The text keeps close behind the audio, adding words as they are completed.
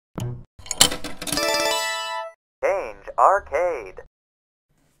Arcade.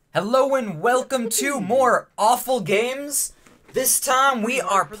 Hello and welcome to more awful games. This time we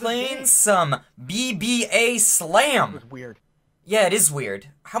are playing some BBA Slam. That was weird. Yeah, it is weird.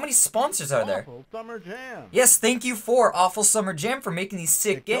 How many sponsors are there? Awful Summer Jam. Yes, thank you for Awful Summer Jam for making these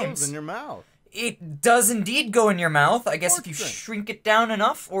sick games. It goes in your mouth. It does indeed go in your mouth. I guess if you Sports drink. shrink it down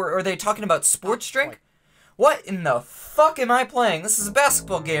enough. Or are they talking about sports drink? What in the fuck am I playing? This is a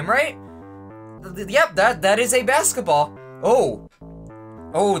basketball game, right? Yep, that is a basketball. Oh,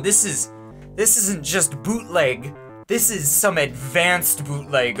 this isn't just bootleg. This is some advanced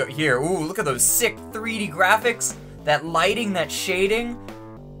bootleg here. Ooh, look at those sick 3D graphics. That lighting, that shading.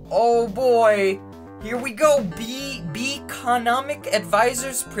 Oh boy. Here we go. Economic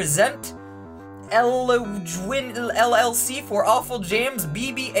Advisors present LLC for Awful Jams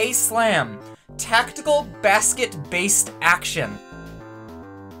BBA Slam. Tactical basket-based action.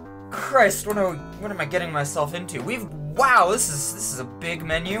 Christ, what am I getting myself into? Wow, this is a big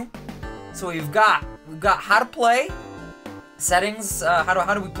menu. So we've got how to play, settings,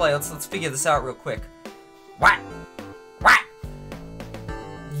 how do we play? Let's figure this out real quick. What?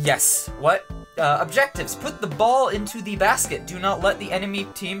 Yes. What? Objectives. Put the ball into the basket. Do not let the enemy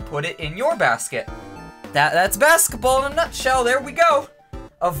team put it in your basket. That's basketball in a nutshell. There we go.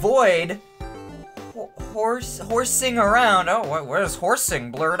 Avoid horsing around. Oh, where's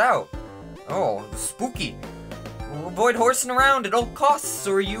horsing blurred out? Oh, spooky. Avoid horsing around at all costs,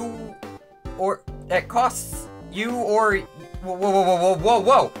 whoa.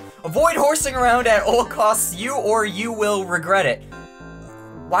 Avoid horsing around at all costs, or you will regret it.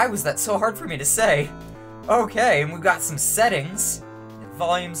 Why was that so hard for me to say? Okay, and we've got some settings.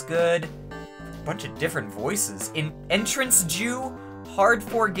 Volume's good. A bunch of different voices. Entrance Jew, hard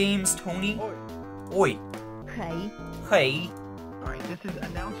for games, Tony. Oi. Hey. Alright, this is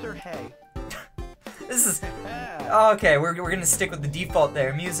announcer Hey. This is... Okay, we're gonna stick with the default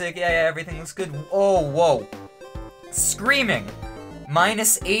there. Music, yeah, everything looks good. Oh, whoa. Screaming.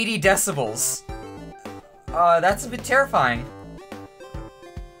 Minus 80 decibels. That's a bit terrifying.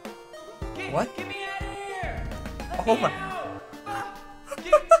 What? Get me out of here! Oh my...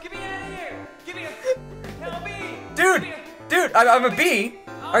 Get me out of here! Help me! Dude, I'm a bee.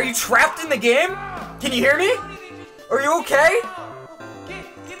 Are you trapped in the game? Can you hear me? Are you okay?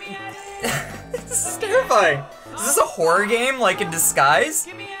 Get me out of here! This is terrifying. Is this a horror game, like in disguise?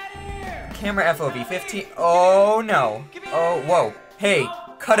 Get me out of here! Camera FOV 15. Oh no. Oh, whoa. Hey,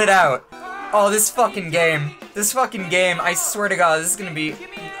 cut it out. Oh, this fucking game. I swear to God, this is gonna be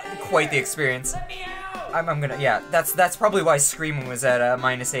quite the experience. Let me out! I'm gonna, yeah, that's probably why Screaming was at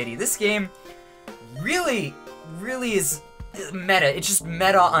minus 80. This game really is meta. It's just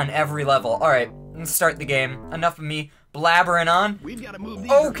meta on every level. Alright, let's start the game. Enough of me blabbering on. We've got to move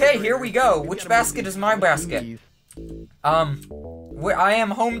these. Okay, here we go. Which basket is my basket? I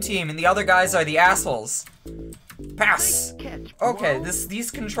am home team and the other guys are the assholes. Pass. Okay,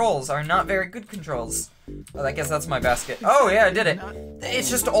 these controls are not very good controls. Well, I guess that's my basket. Oh yeah, I did it. It's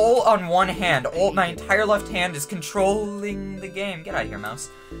just all on one hand. My entire left hand is controlling the game. Get out of here, mouse.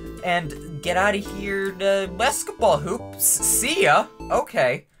 And get out of here, basketball hoops. See ya.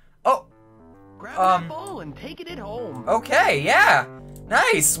 Okay. Oh. Grab that ball and take it home. Okay, yeah.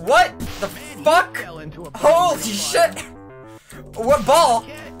 Nice. What the fuck? Holy shit. What ball?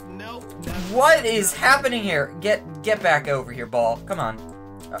 What is happening here? Get back over here, ball. Come on.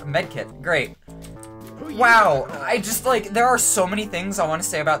 Medkit. Great. Wow. I just, like, there are so many things I want to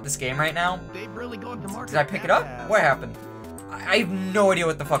say about this game right now. Did I pick it up? What happened? I have no idea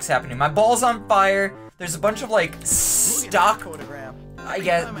what the fuck's happening. My ball's on fire. There's a bunch of, like, stock... I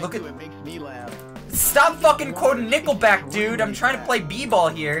guess, look at... Stop fucking quoting Nickelback, dude. I'm trying to play b-ball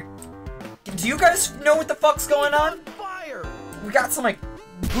here. Do you guys know what the fuck's going on? We got some, like,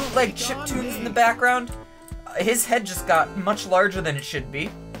 bootleg chiptunes in the background. His head just got much larger than it should be.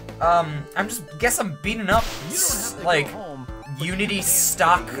 Guess I'm beating up, like, Unity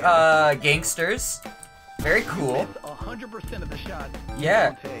stock, gangsters. Very cool. 100% of the shots.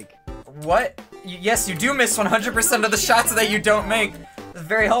 Yeah. What? Yes, you do miss 100% of the shots that you don't make. That's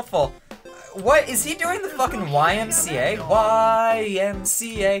very helpful. What? Is he doing the fucking YMCA?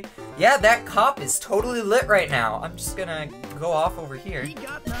 YMCA. Yeah, that cop is totally lit right now. I'm just gonna go off over here. He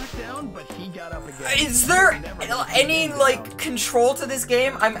got knocked down, but he got up again. Is there any, like, control to this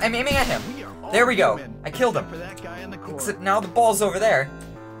game? I'm aiming at him. There we go. I killed him. Except now the ball's over there.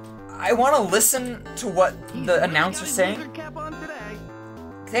 I want to listen to what the announcer's saying.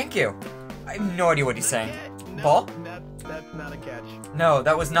 Thank you. I have no idea what he's saying. Ball? That's not a catch. No,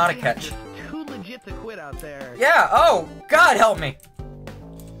 that was not a catch. Too legit to quit out there. Yeah, oh, God help me.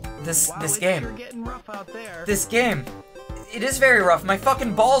 This Wow, game. Sure getting rough out there. This game. It is very rough. My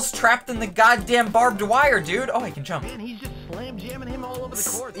fucking ball's trapped in the goddamn barbed wire, dude. Oh, I can jump. Man, he's just slam jamming him all over the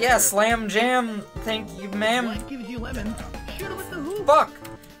court. Yeah, slam jam. Thank you, ma'am. Life gives you lemons. Shoot him with the hoop. Fuck.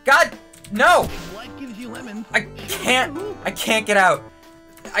 God, no. Life gives you lemons. I can't get out.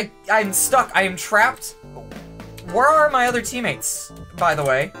 I'm stuck. I am trapped. Where are my other teammates, by the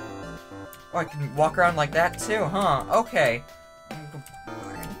way? Oh, I can walk around like that too, huh? Okay.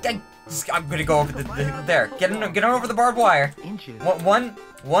 I'm gonna go over there. Get on over the barbed wire.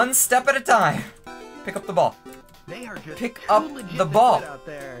 One step at a time. Pick up the ball. Pick up the ball.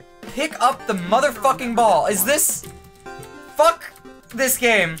 Pick up the motherfucking ball. Is this? Fuck this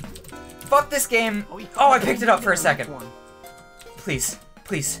game. Fuck this game. Oh, I picked it up for a second. Please,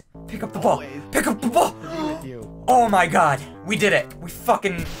 please, pick up the ball. Pick up the ball. Oh my god, we did it. We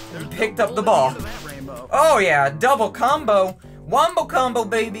fucking picked up the ball. Oh yeah, double combo. Wombo combo,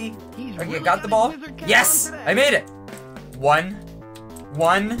 baby. Okay, got the ball? Yes, I made it. One.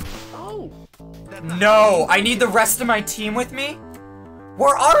 No, I need the rest of my team with me.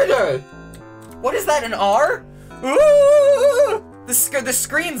 Where are they? What is that, an R? Ooh! The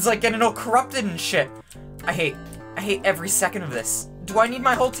screen's like getting all corrupted and shit. I hate every second of this. Do I need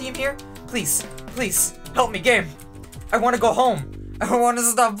my whole team here? Please, please, help me, game. I want to go home. I want to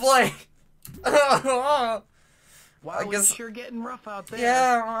stop playing. Wow, it's sure getting rough out there.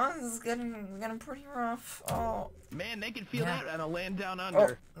 Yeah, it's getting pretty rough. Oh. Man, they can feel that on a land down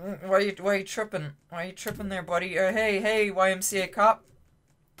under. Oh, why are you tripping? Why are you tripping there, buddy? Hey, YMCA cop.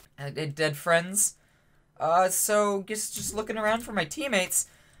 Dead friends. So just looking around for my teammates.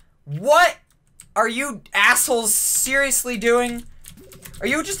 What are you assholes seriously doing? Are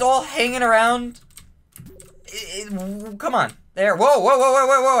you just all hanging around? Come on. There.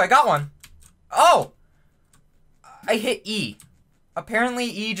 Whoa, I got one. Oh! I hit E. Apparently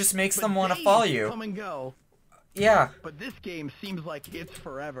E just makes them want to follow you. Come and go. Yeah. But this game seems like it's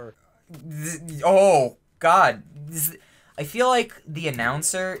forever. Oh, God. I feel like the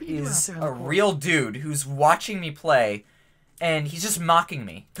announcer is a real dude who's watching me play, and he's just mocking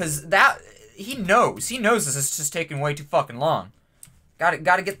me. Because he knows this is just taking way too fucking long.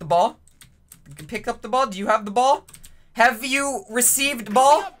 Gotta get the ball. Pick up the ball. Do you have the ball? Have you received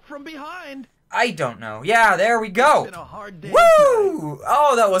ball? Up from behind. I don't know. Yeah, there we go. It's been a hard day. Woo!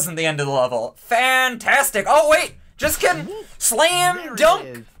 Oh, that wasn't the end of the level. Fantastic. Oh, wait. Just kidding. Slam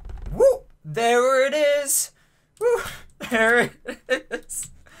dunk. Woo! There it is. Woo! There it is.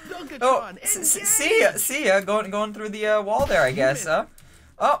 Oh, see ya. Going through the wall there, I guess.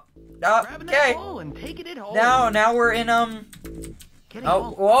 Oh, okay. Now we're in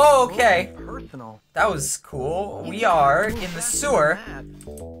Oh, whoa, okay. That was cool. We are in the sewer.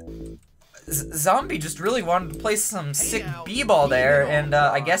 Zombie just really wanted to play some sick b-ball there, and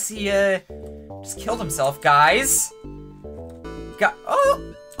I guess he just killed himself, guys.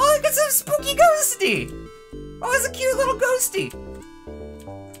 Oh, I got some spooky ghosty. Oh, it's a cute little ghosty.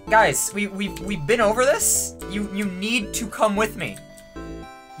 Guys, we've been over this. You need to come with me.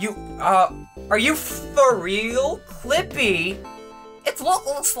 Are you for real, Clippy? It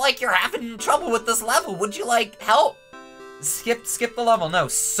looks like you're having trouble with this level. Would you like help? Skip the level. No,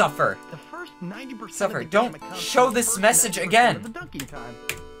 suffer. The first 90% Suffer. Don't show this message again.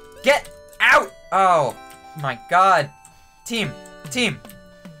 Get out! Oh my god. Team.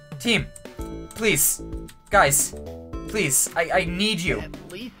 Please. Guys. Please. I need you.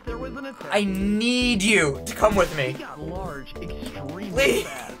 At least there was an attack. I need you to come with me. He got large extremely Please.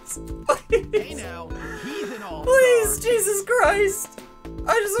 fast. Please. Hey now, he's an all-star. Please, Jesus Christ.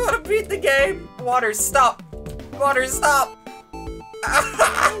 I just want to beat the game. Water, stop. Water, stop.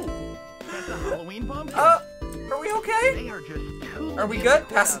 Oh, that's a Halloween pumpkin. Are we okay? They are just too Are we good?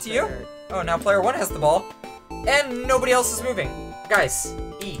 Pass it to you? Oh, now player 1 has the ball. And nobody else is moving. Guys,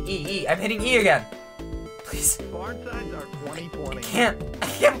 E. I'm hitting E again. Please. Barn sides are 2020. I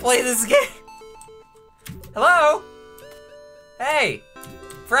can't play this game. Hello? Hey,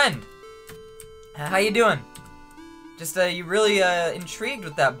 friend. How you doing? Just, you really, intrigued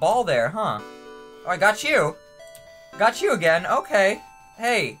with that ball there, huh? Oh, I got you. Got you again, okay.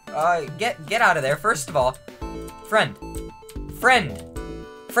 Hey, get out of there, first of all. Friend, leave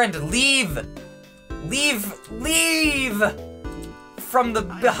from the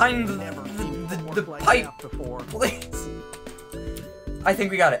behind the pipe, please. I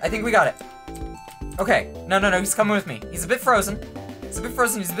think we got it. Okay, no, he's coming with me. He's a bit frozen, he's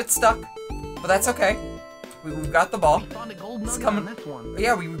a bit stuck, but that's okay. We've got the ball. It's coming.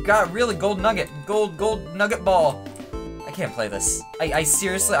 Yeah, we got a really gold nugget ball. I can't play this. I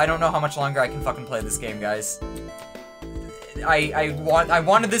seriously, I don't know how much longer I can fucking play this game, guys. I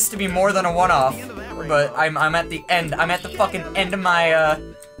wanted this to be more than a one-off. but I'm at the end. I'm at the fucking end of my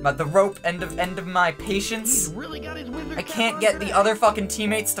the rope end of my patience. Really got his wizard I cap can't on get the today. other fucking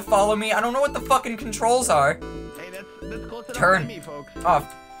teammates to follow me. I don't know what the fucking controls are. Hey, that's close enough Turn to me, folks.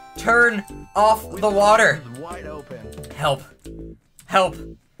 off. Turn off the water. Is wide open. Help. Help.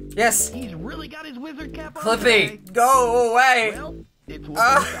 Yes. He's really got his wizard cap on Clippy, today. go away. Well, it's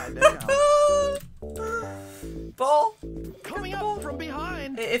inside there now. Ball. Coming up from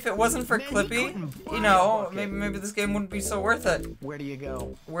behind. If it wasn't for Man, he Clippy, couldn't you find know, a bucket. maybe this game wouldn't be so worth it. Where do you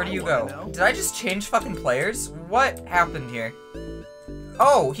go? Where do I you wanna go? know. Did I just change fucking players? What happened here?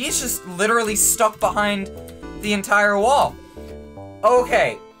 Oh, he's just literally stuck behind the entire wall.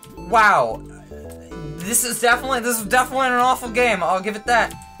 Okay. Wow. This is definitely an awful game. I'll give it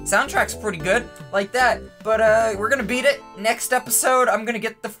that. Soundtrack's pretty good, like that. But we're gonna beat it. Next episode, I'm gonna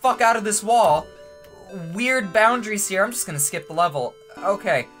get the fuck out of this wall. Weird boundaries here. I'm just gonna skip the level.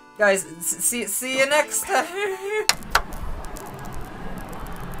 Okay, guys, see you next time.